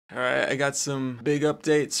Alright, I got some big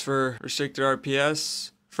updates for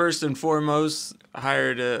Restricted-RPS. First and foremost, I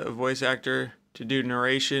hired a voice actor to do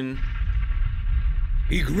narration.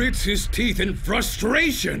 He grits his teeth in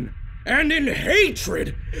frustration and in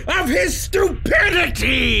hatred of his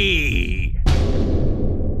stupidity!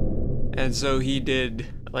 And so he did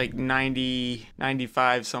like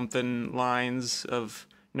 95 something lines of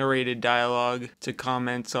narrated dialogue to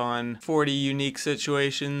comment on 40 unique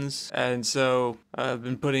situations. And so I've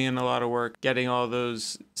been putting in a lot of work getting all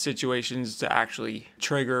those situations to actually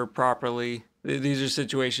trigger properly. These are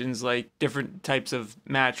situations like different types of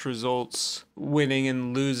match results, winning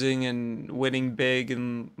and winning big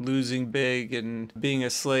and losing big, and being a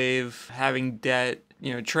slave, having debt,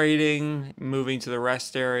 trading, moving to the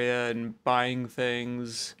rest area and buying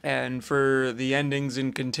things. And for the endings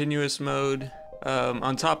in continuous mode,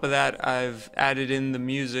 on top of that, I've added in the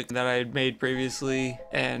music that I had made previously,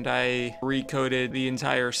 and I recoded the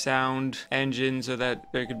entire sound engine so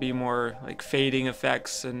that there could be more like fading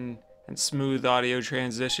effects and smooth audio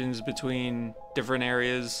transitions between different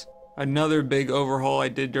areas. Another big overhaul I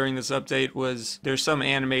did during this update was there's some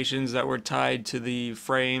animations that were tied to the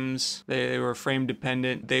frames. They were frame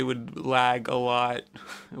dependent. They would lag a lot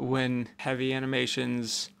when heavy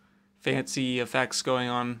animations, fancy effects going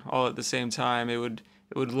on all at the same time. It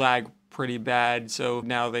would lag pretty bad. So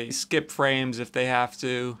now they skip frames if they have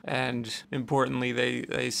to, and importantly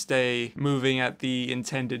they stay moving at the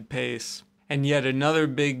intended pace. And yet another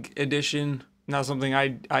big addition, not something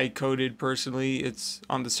I coded personally, it's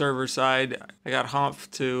on the server side. I got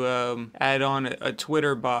Humph to add on a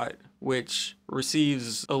Twitter bot which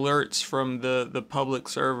receives alerts from the public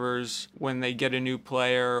servers when they get a new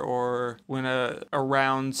player, or when a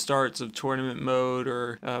round starts of tournament mode,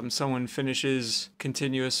 or someone finishes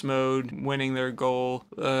continuous mode, winning their goal.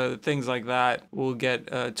 Things like that will get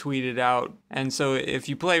tweeted out. And so if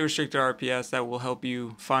you play Restricted-RPS, that will help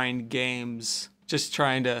you find games. Just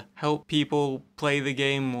trying to help people play the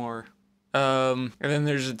game more. And then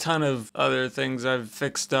there's a ton of other things I've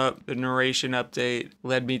fixed up. The narration update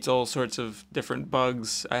led me to all sorts of different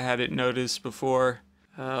bugs I hadn't noticed before.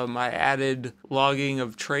 I added logging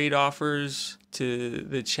of trade offers to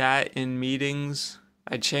the chat in meetings.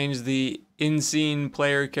 I changed the in-scene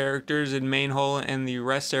player characters in main hall and the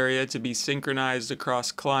rest area to be synchronized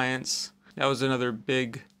across clients. That was another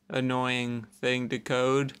big annoying thing to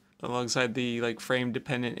code, alongside the frame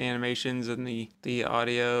dependent animations and the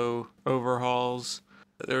audio overhauls.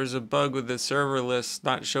 There was a bug with the server list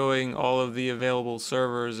not showing all of the available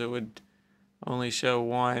servers. It would only show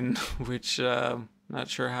one, which not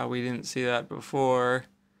sure how we didn't see that before.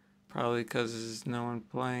 Probably because there's no one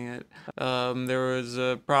playing it. There was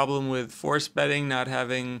a problem with force betting not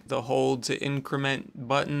having the hold to increment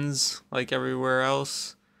buttons like everywhere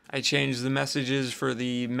else. I changed the messages for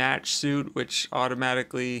the match suit, which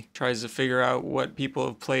automatically tries to figure out what people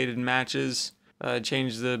have played in matches.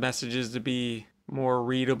 Changed the messages to be more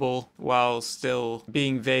readable while still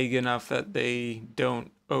being vague enough that they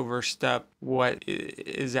don't overstep what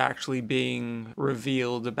is actually being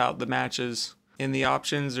revealed about the matches. In the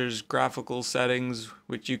options, there's graphical settings,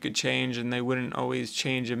 which you could change, and they wouldn't always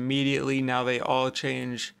change immediately. Now they all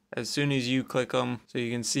change as soon as you click them, so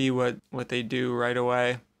you can see what they do right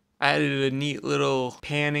away. I added a neat little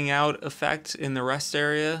panning out effect in the rest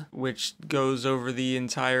area, which goes over the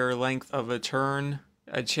entire length of a turn.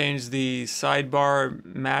 I changed the sidebar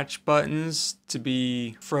match buttons to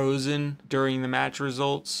be frozen during the match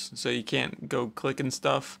results, so you can't go clicking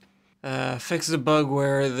stuff. Fixed a bug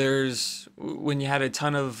where when you had a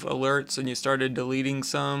ton of alerts and you started deleting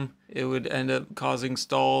some, it would end up causing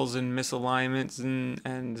stalls and misalignments,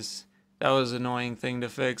 and that was an annoying thing to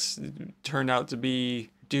fix. It turned out to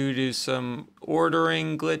be due to some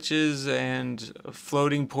ordering glitches and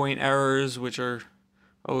floating point errors, which are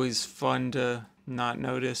always fun to not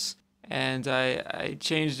notice. And I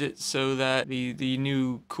changed it so that the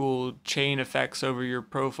new cool chain effects over your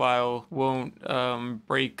profile won't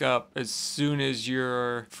break up as soon as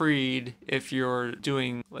you're freed if you're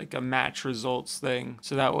doing like a match results thing.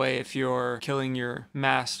 So that way, if you're killing your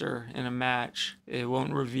master in a match, it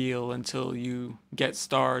won't reveal until you get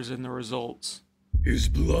stars in the results. His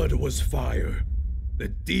blood was fire. The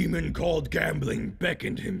demon called gambling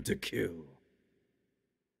beckoned him to kill.